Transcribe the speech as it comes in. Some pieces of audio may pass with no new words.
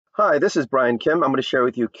Hi, this is Brian Kim. I'm going to share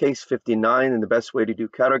with you case 59 in the best way to do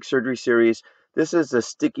cataract surgery series. This is a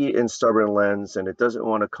sticky and stubborn lens and it doesn't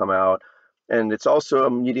want to come out. And it's also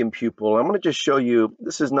a medium pupil. I'm going to just show you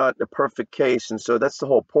this is not a perfect case. And so that's the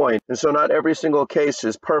whole point. And so not every single case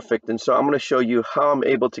is perfect. And so I'm going to show you how I'm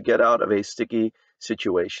able to get out of a sticky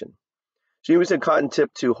situation. So using a cotton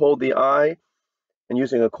tip to hold the eye and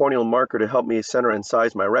using a corneal marker to help me center and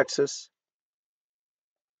size my rexus.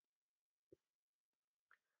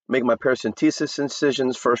 Make my paracentesis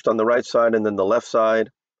incisions first on the right side and then the left side.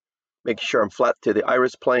 Make sure I'm flat to the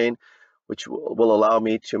iris plane, which will allow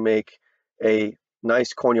me to make a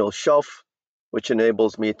nice corneal shelf, which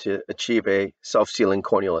enables me to achieve a self-sealing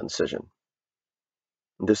corneal incision.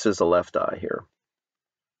 This is the left eye here.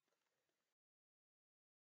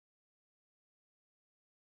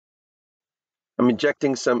 I'm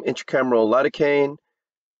injecting some intracameral lidocaine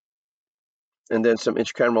and then some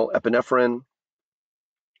intracameral epinephrine.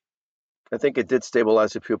 I think it did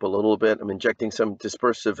stabilize the pupil a little bit. I'm injecting some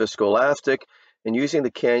dispersive viscoelastic and using the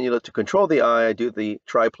cannula to control the eye. I do the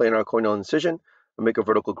triplanar corneal incision. I make a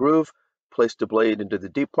vertical groove, place the blade into the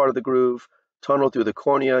deep part of the groove, tunnel through the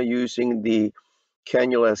cornea using the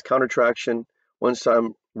cannula as countertraction. Once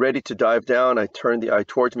I'm ready to dive down, I turn the eye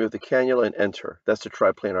towards me with the cannula and enter. That's the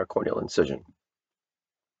triplanar corneal incision.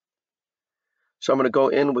 So I'm going to go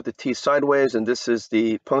in with the T sideways, and this is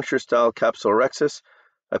the puncture style capsular rexus.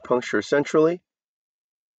 I puncture centrally.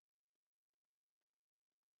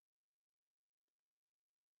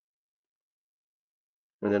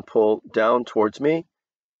 And then pull down towards me.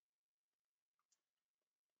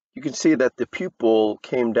 You can see that the pupil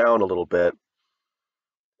came down a little bit.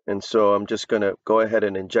 And so I'm just going to go ahead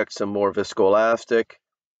and inject some more viscoelastic.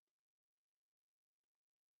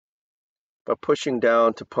 By pushing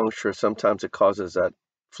down to puncture, sometimes it causes that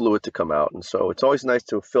fluid to come out. And so it's always nice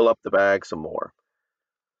to fill up the bag some more.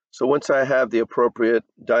 So once I have the appropriate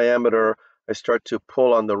diameter, I start to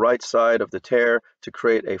pull on the right side of the tear to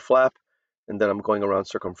create a flap. And then I'm going around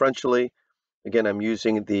circumferentially. Again, I'm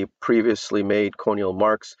using the previously made corneal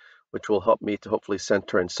marks, which will help me to hopefully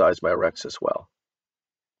center and size my rexus well.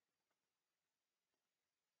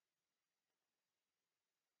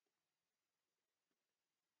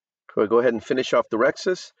 So I go ahead and finish off the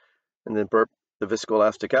rexus and then burp the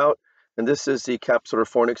viscoelastic out. And this is the capsular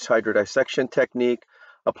fornix hydrodissection technique.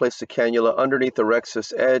 I'll place the cannula underneath the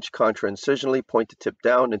rexus edge, contra-incisionally, point the tip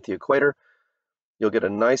down into the equator. You'll get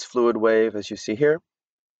a nice fluid wave as you see here.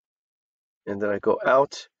 And then I go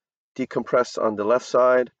out, decompress on the left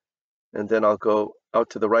side, and then I'll go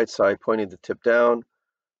out to the right side, pointing the tip down.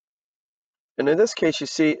 And in this case, you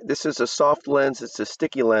see, this is a soft lens, it's a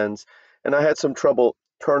sticky lens, and I had some trouble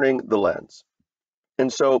turning the lens.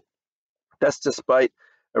 And so that's despite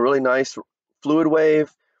a really nice fluid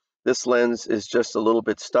wave. This lens is just a little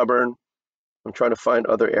bit stubborn. I'm trying to find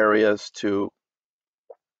other areas to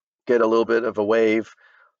get a little bit of a wave.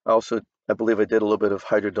 I believe I did a little bit of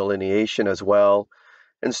hydrodelineation as well.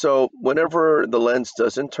 And so whenever the lens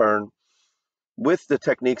doesn't turn, with the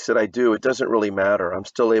techniques that I do, it doesn't really matter. I'm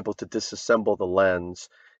still able to disassemble the lens.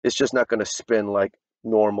 It's just not going to spin like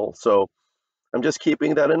normal. So I'm just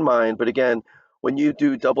keeping that in mind. But again, when you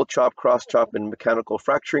do double chop, cross chop, and mechanical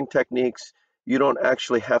fracturing techniques, you don't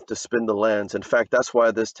actually have to spin the lens. In fact, that's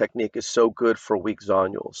why this technique is so good for weak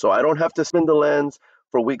zonules. So I don't have to spin the lens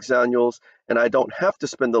for weak zonules, and I don't have to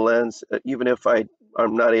spin the lens even if I'm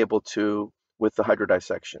not able to with the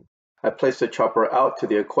hydrodissection. I place the chopper out to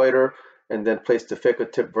the equator and then place the phaco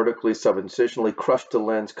tip vertically subincisionally, crush the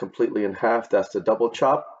lens completely in half. That's the double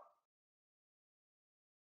chop.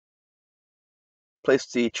 Place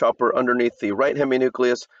the chopper underneath the right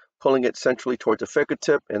heminucleus, pulling it centrally towards the phaco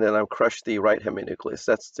tip, and then I'll crush the right heminucleus.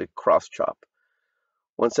 That's the cross chop.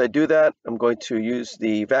 Once I do that, I'm going to use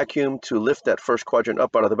the vacuum to lift that first quadrant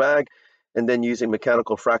up out of the bag, and then using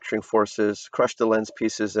mechanical fracturing forces, crush the lens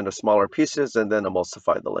pieces into smaller pieces, and then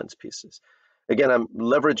emulsify the lens pieces. Again, I'm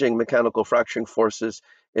leveraging mechanical fracturing forces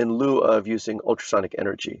in lieu of using ultrasonic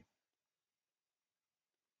energy.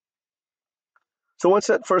 So once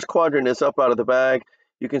that first quadrant is up out of the bag,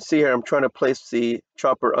 you can see here I'm trying to place the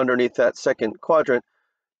chopper underneath that second quadrant,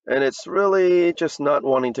 and it's really just not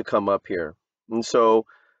wanting to come up here. And so,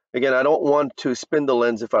 again, I don't want to spin the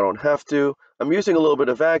lens if I don't have to. I'm using a little bit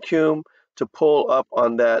of vacuum to pull up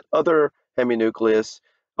on that other heminucleus.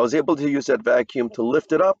 I was able to use that vacuum to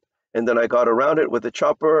lift it up, and then I got around it with the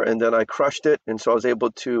chopper, and then I crushed it, and so I was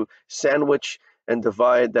able to sandwich and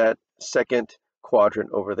divide that second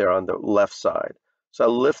quadrant over there on the left side. So I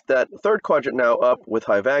lift that third quadrant now up with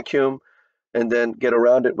high vacuum, and then get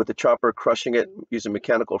around it with the chopper, crushing it using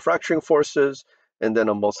mechanical fracturing forces, and then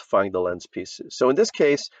emulsifying the lens pieces. So in this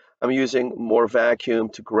case, I'm using more vacuum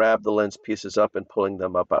to grab the lens pieces up and pulling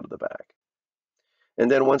them up out of the bag. And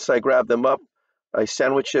then once I grab them up, I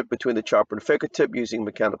sandwich it between the chopper and phaco tip using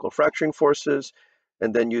mechanical fracturing forces,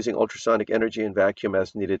 and then using ultrasonic energy and vacuum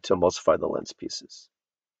as needed to emulsify the lens pieces.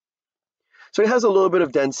 So it has a little bit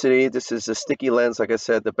of density. This is a sticky lens. Like I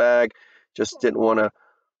said, the bag just didn't want to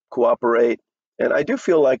cooperate. And I do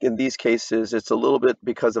feel like in these cases, it's a little bit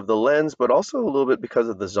because of the lens, but also a little bit because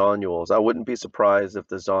of the zonules. I wouldn't be surprised if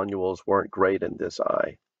the zonules weren't great in this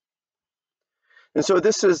eye. And so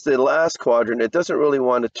this is the last quadrant. It doesn't really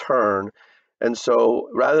want to turn. And so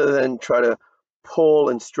rather than try to pull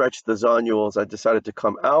and stretch the zonules, I decided to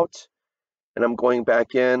come out. And I'm going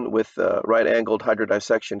back in with a right-angled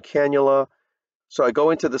hydrodissection cannula. So I go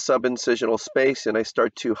into the subincisional space and I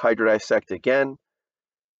start to hydrodissect again.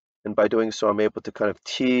 And by doing so, I'm able to kind of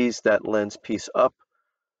tease that lens piece up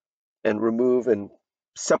and remove and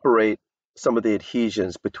separate some of the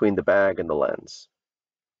adhesions between the bag and the lens.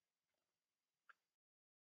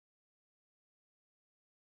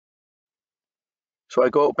 So I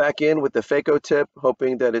go back in with the phaco tip,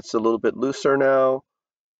 hoping that it's a little bit looser now.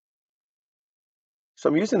 So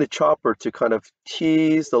I'm using the chopper to kind of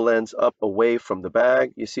tease the lens up away from the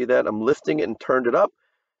bag. You see that? I'm lifting it and turned it up.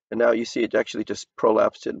 And now you see it actually just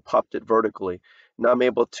prolapsed it and popped it vertically. Now I'm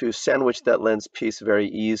able to sandwich that lens piece very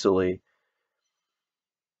easily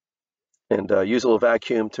and use a little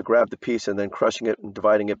vacuum to grab the piece and then crushing it and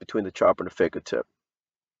dividing it between the chopper and the phaco tip.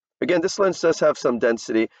 Again, this lens does have some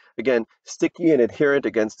density. Again, sticky and adherent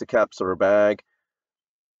against the capsular bag.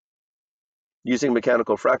 Using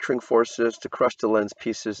mechanical fracturing forces to crush the lens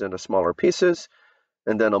pieces into smaller pieces,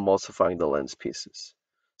 and then emulsifying the lens pieces.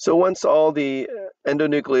 So once all the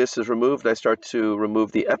endonucleus is removed, I start to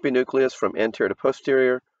remove the epinucleus from anterior to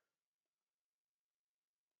posterior.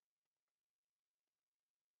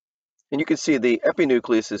 And you can see the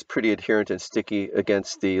epinucleus is pretty adherent and sticky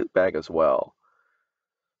against the bag as well.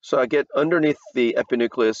 So I get underneath the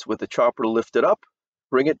epinucleus with the chopper lifted up,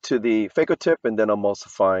 bring it to the phaco tip, and then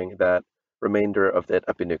emulsifying that remainder of that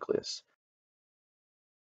epinucleus.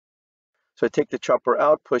 So I take the chopper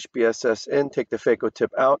out, push BSS in, take the phaco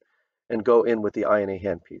tip out, and go in with the INA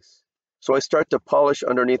handpiece. So I start to polish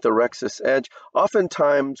underneath the rexus edge.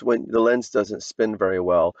 Oftentimes when the lens doesn't spin very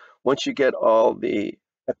well, once you get all the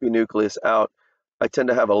epinucleus out, I tend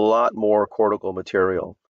to have a lot more cortical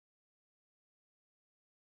material.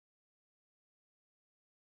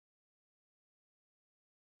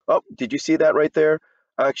 Oh, did you see that right there?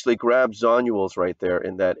 I actually grabbed zonules right there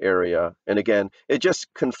in that area. And again, it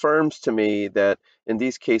just confirms to me that in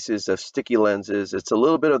these cases of sticky lenses, it's a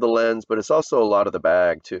little bit of the lens, but it's also a lot of the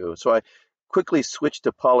bag too. So I quickly switched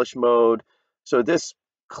to polish mode. So this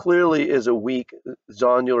clearly is a weak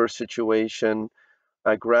zonular situation.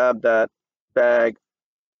 I grabbed that bag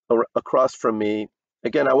across from me.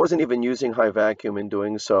 Again, I wasn't even using high vacuum in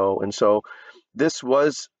doing so. And so this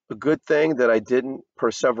was a good thing that I didn't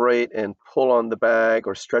perseverate and pull on the bag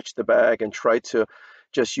or stretch the bag and try to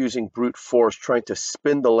just using brute force, trying to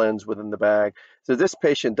spin the lens within the bag. So this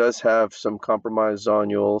patient does have some compromised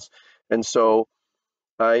zonules. And so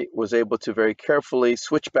I was able to very carefully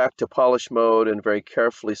switch back to polish mode and very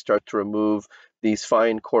carefully start to remove these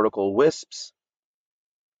fine cortical wisps.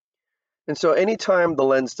 And so anytime the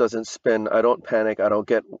lens doesn't spin, I don't panic, I don't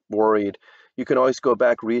get worried. You can always go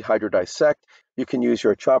back, rehydrodissect. You can use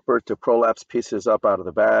your chopper to prolapse pieces up out of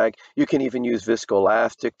the bag. You can even use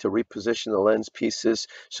viscoelastic to reposition the lens pieces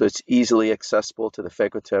so it's easily accessible to the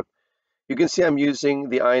phaco tip. You can see I'm using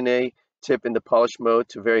the INA tip in the polish mode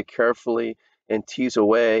to very carefully and tease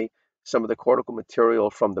away some of the cortical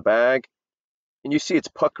material from the bag. And you see it's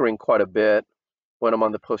puckering quite a bit when I'm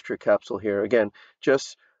on the posterior capsule here. Again,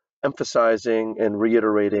 just emphasizing and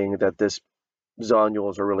reiterating that this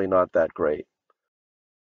zonules are really not that great.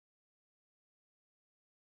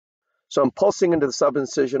 So I'm pulsing into the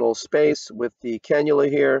subincisional space with the cannula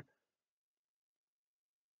here.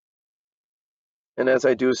 And as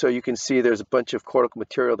I do so, you can see there's a bunch of cortical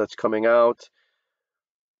material that's coming out.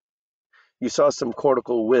 You saw some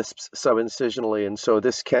cortical wisps subincisionally, and so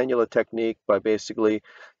this cannula technique, by basically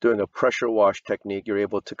doing a pressure wash technique, you're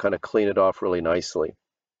able to kind of clean it off really nicely.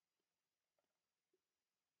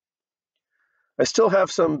 I still have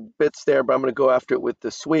some bits there, but I'm going to go after it with the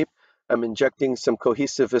sweep. I'm injecting some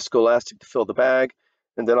cohesive viscoelastic to fill the bag,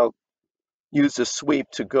 and then I'll use the sweep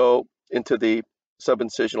to go into the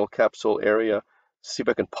subincisional capsule area, see if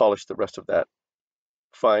I can polish the rest of that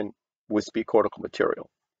fine wispy cortical material.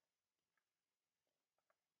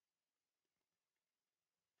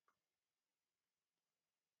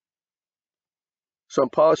 So I'm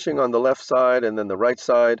polishing on the left side and then the right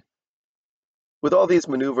side. With all these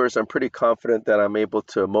maneuvers, I'm pretty confident that I'm able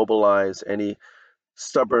to mobilize any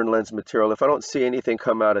stubborn lens material. If I don't see anything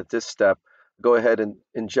come out at this step, go ahead and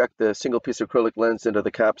inject the single piece acrylic lens into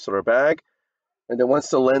the capsular bag. And then once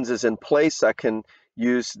the lens is in place, I can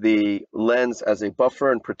use the lens as a buffer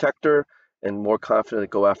and protector and more confidently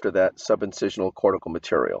go after that subincisional cortical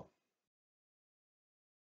material.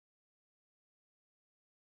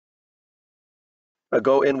 I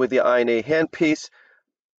go in with the INA handpiece,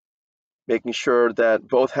 making sure that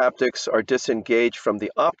both haptics are disengaged from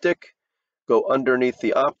the optic. Go underneath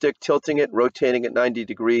the optic, tilting it, rotating it 90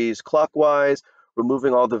 degrees clockwise,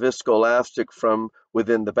 removing all the viscoelastic from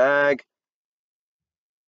within the bag.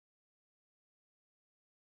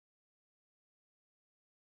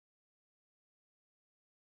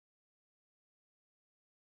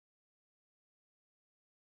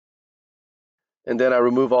 And then I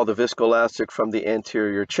remove all the viscoelastic from the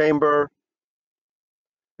anterior chamber,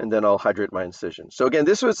 and then I'll hydrate my incision. So again,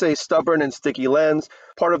 this was a stubborn and sticky lens.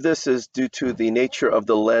 Part of this is due to the nature of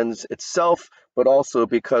the lens itself, but also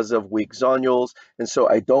because of weak zonules. And so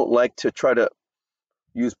I don't like to try to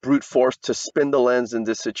use brute force to spin the lens in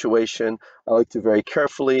this situation. I like to very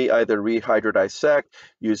carefully either rehydrodissect,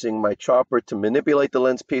 using my chopper to manipulate the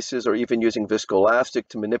lens pieces, or even using viscoelastic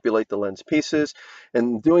to manipulate the lens pieces.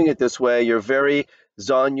 And doing it this way, you're very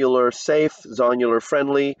zonular safe, zonular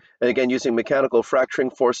friendly. And again, using mechanical fracturing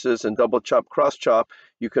forces and double chop, cross chop,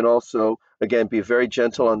 you can also, again, be very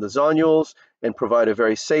gentle on the zonules and provide a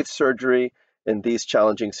very safe surgery in these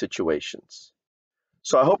challenging situations.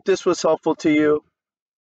 So I hope this was helpful to you,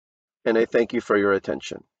 and I thank you for your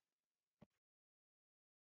attention.